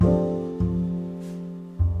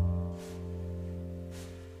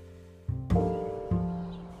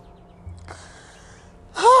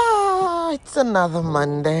It's another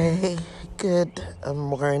Monday. Good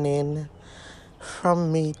morning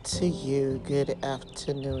from me to you. Good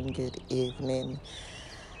afternoon, good evening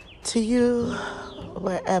to you,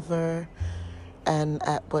 wherever and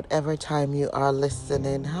at whatever time you are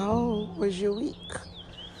listening. How was your week?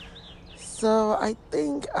 So, I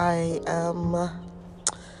think I am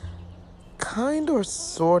kind or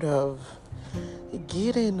sort of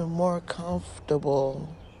getting more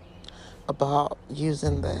comfortable about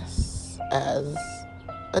using this as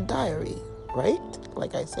a diary, right?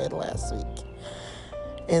 Like I said last week.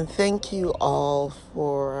 And thank you all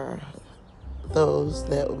for those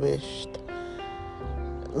that wished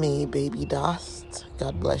me baby dust.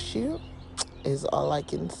 God bless you, is all I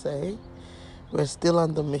can say. We're still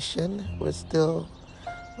on the mission. We're still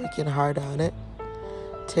working hard on it.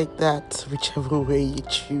 Take that whichever way you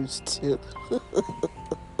choose to.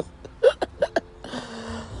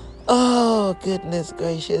 Oh, goodness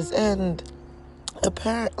gracious. And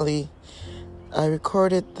apparently, I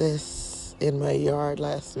recorded this in my yard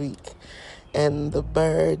last week, and the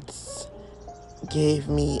birds gave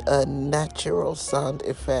me a natural sound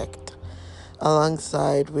effect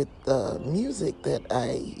alongside with the music that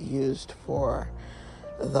I used for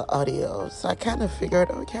the audio. So I kind of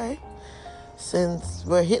figured, okay, since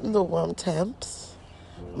we're hitting the warm temps,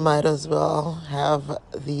 might as well have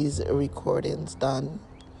these recordings done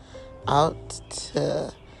out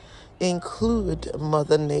to include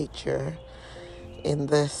Mother Nature in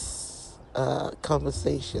this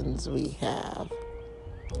conversations we have.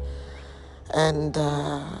 And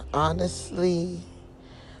honestly,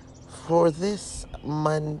 for this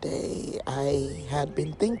Monday, I had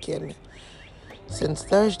been thinking since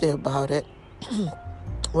Thursday about it,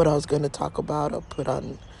 what I was going to talk about or put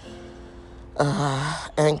on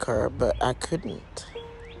Anchor, but I couldn't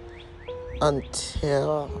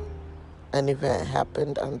until an event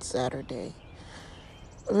happened on Saturday,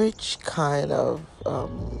 which kind of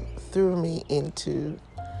threw me into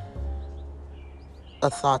a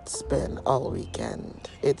thought spin all weekend.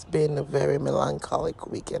 It's been a very melancholic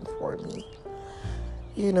weekend for me.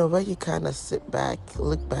 You know, where you kind of sit back,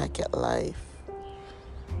 look back at life,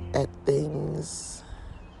 at things,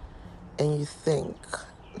 and you think,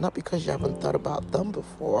 not because you haven't thought about them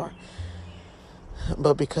before,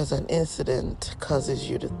 but because an incident causes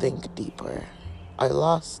you to think deeper. I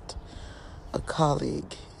lost a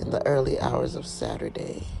colleague in the early hours of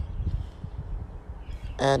Saturday,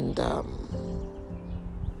 and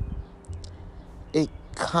it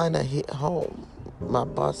kind of hit home. My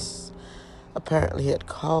boss apparently had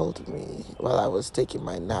called me while I was taking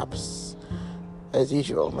my naps, as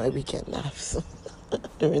usual, my weekend naps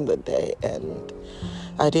during the day, and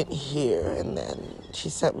I didn't hear, and then she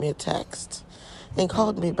sent me a text and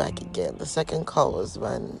called me back again. The second call was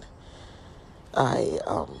when I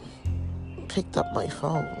picked up my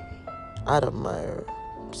phone out of my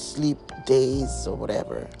sleep daze or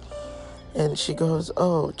whatever, and she goes,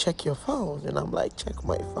 "Oh, check your phone." And I'm like, "Check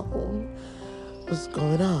my phone? What's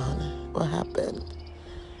going on? What happened?"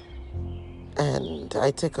 And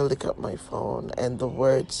I take a look at my phone, and the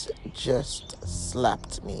words just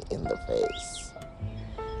slapped me in the face.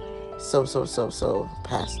 So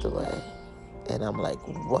passed away. And I'm like,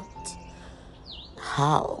 what?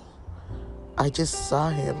 How? I just saw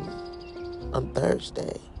him on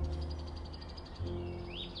Thursday.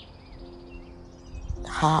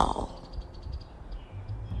 How?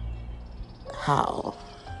 How?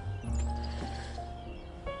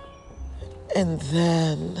 And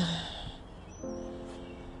then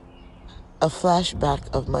a flashback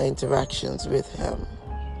of my interactions with him.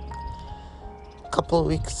 A couple of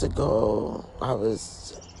weeks ago, I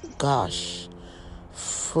was,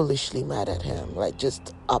 foolishly mad at him, like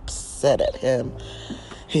just upset at him.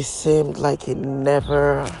 He seemed like he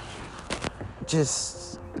never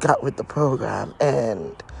just got with the program.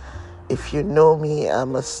 And if you know me,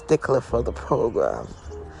 I'm a stickler for the program.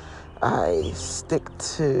 I stick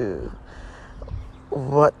to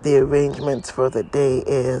what the arrangements for the day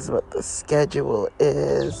is, what the schedule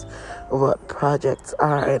is, what projects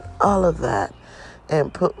are, and all of that,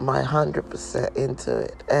 and put my 100% into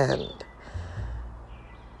it. And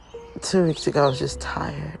 2 weeks ago, I was just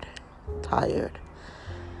tired,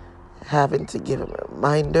 having to give him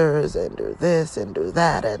reminders and do this and do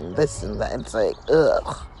that and this and that. It's like,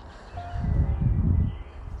 ugh.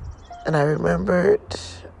 And I remembered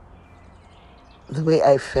the way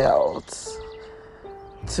I felt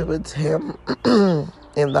towards him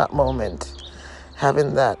in that moment,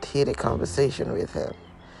 having that heated conversation with him.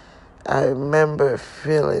 I remember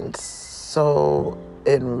feeling so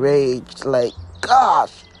enraged, like,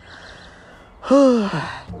 gosh.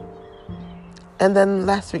 And then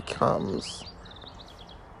last week comes.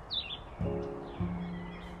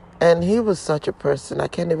 And he was such a person. I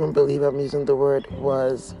can't even believe I'm using the word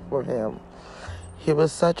was for him. He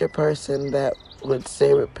was such a person that would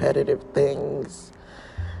say repetitive things.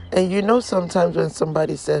 And you know sometimes when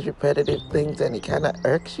somebody says repetitive things and it kind of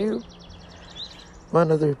irks you, one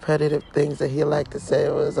of the repetitive things that he liked to say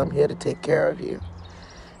was, I'm here to take care of you.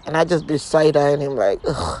 And I just be side-eyeing him like,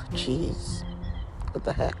 ugh, jeez, what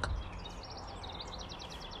the heck?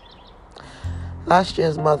 Last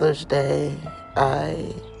year's Mother's Day,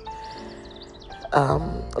 I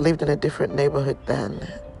lived in a different neighborhood then,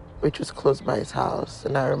 which was close by his house.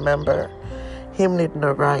 And I remember him needing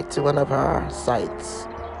a ride to one of our sites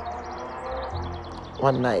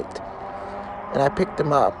one night. And I picked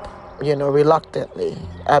him up, reluctantly,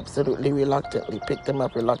 absolutely reluctantly, picked him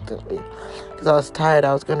up reluctantly. Because I was tired.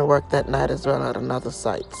 I was going to work that night as well at another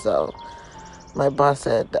site. So my boss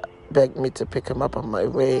had begged me to pick him up on my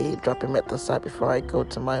way, drop him at the site before I go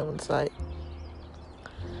to my own site.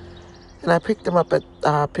 And I picked him up at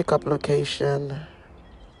our pickup location.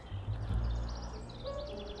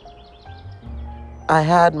 I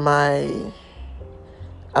had my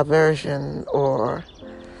aversion or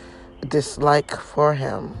dislike for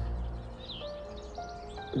him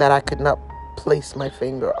that I could not place my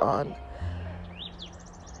finger on.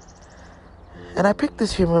 And I picked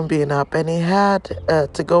this human being up, and he had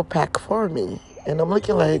to go pack for me. And I'm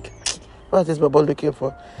looking like, what's this Baba looking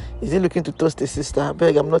for? Is he looking to toast his sister? I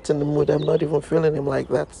beg, I'm not in the mood. I'm not even feeling him like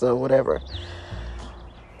that, so whatever.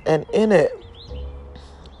 And in it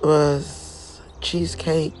was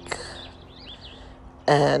cheesecake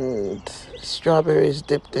and strawberries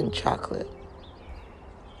dipped in chocolate.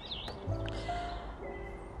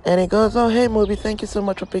 And he goes, oh, hey, Moby, thank you so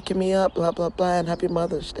much for picking me up, blah, blah, blah, and happy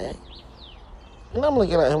Mother's Day. And I'm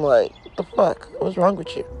looking at him like, what the fuck? What's wrong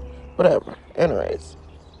with you? Whatever. Anyways.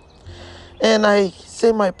 And I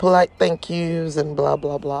say my polite thank yous and blah,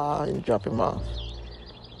 blah, blah, and drop him off.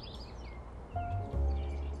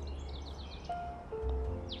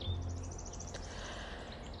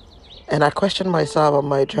 And I questioned myself on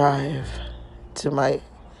my drive to my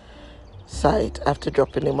site after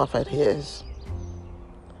dropping him off at his.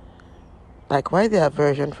 Like, why the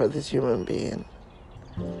aversion for this human being?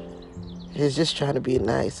 He's just trying to be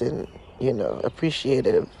nice and,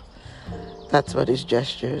 appreciative. That's what his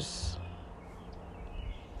gestures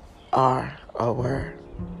are or were.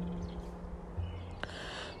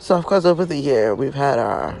 So, of course, over the year, we've had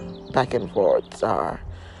our back and forths, our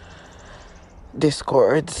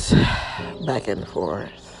discords back and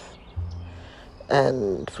forth.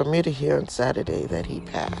 And for me to hear on Saturday that he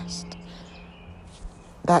passed,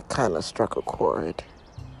 that kind of struck a chord.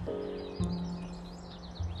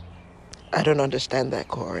 I don't understand that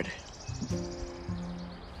chord.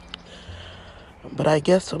 But I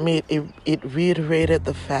guess for me, it reiterated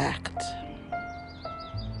the fact.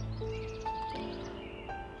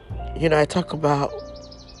 I talk about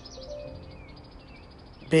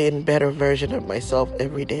being a better version of myself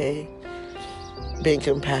every day, being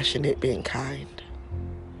compassionate, being kind.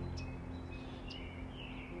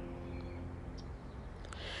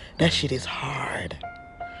 That shit is hard.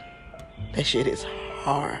 That shit is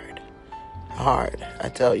hard. Hard. I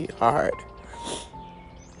tell you, hard.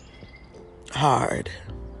 Hard.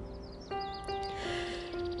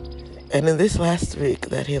 And in this last week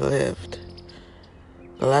that he lived,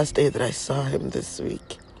 the last day that I saw him this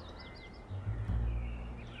week,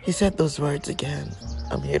 he said those words again.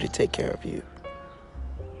 I'm here to take care of you.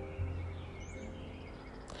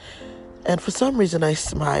 And for some reason I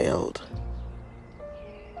smiled.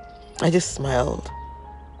 I just smiled.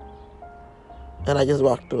 And I just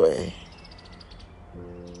walked away.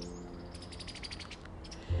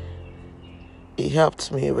 He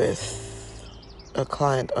helped me with a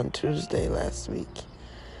client on Tuesday last week.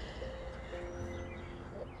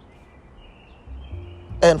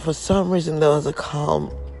 And for some reason there was a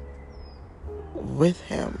calm with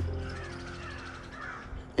him.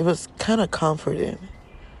 It was kind of comforting.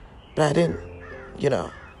 But I didn't,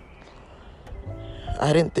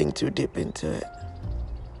 I didn't think too deep into it.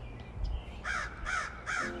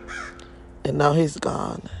 And now he's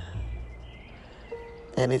gone.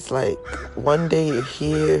 And it's like one day you're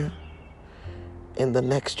here and the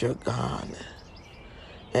next you're gone.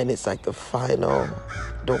 And it's like the final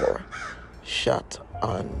door shut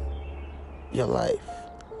on your life.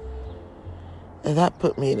 And that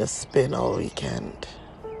put me in a spin all weekend.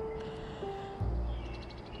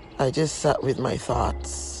 I just sat with my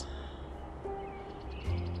thoughts.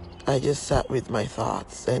 And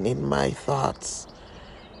in my thoughts,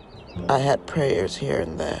 I had prayers here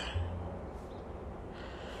and there.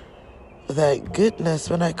 that goodness,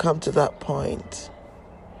 when I come to that point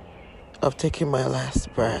of taking my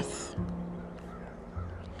last breath,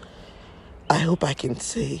 I hope I can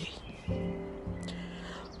say,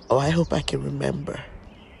 I hope I can remember,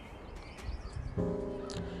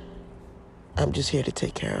 I'm just here to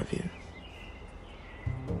take care of you.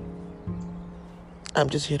 I'm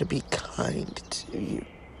just here to be kind to you.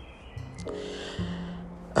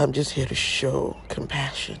 I'm just here to show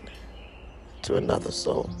compassion to another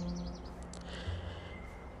soul.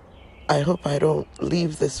 I hope I don't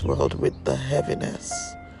leave this world with the heaviness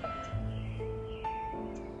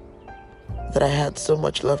that I had so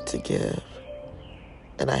much love to give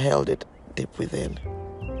and I held it deep within.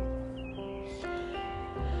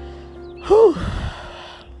 Whew.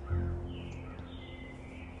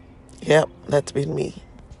 Yep, that's been me.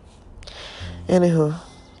 Anywho,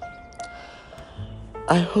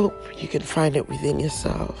 I hope you can find it within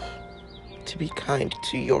yourself to be kind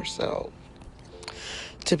to yourself,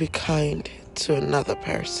 to be kind to another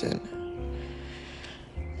person.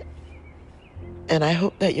 And I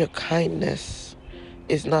hope that your kindness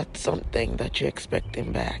is not something that you're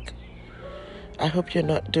expecting back. I hope you're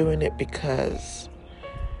not doing it because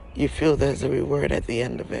you feel there's a reward at the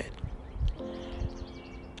end of it.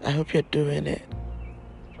 I hope you're doing it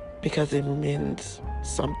because it means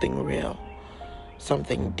something real,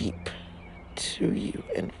 something deep to you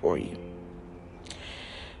and for you.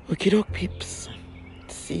 Okie doke, peeps.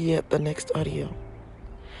 See you at the next audio.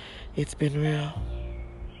 It's been real.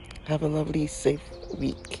 Have a lovely, safe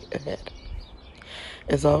week ahead.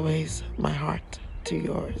 As always, my heart to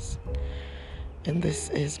yours. And this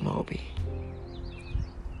is Moby.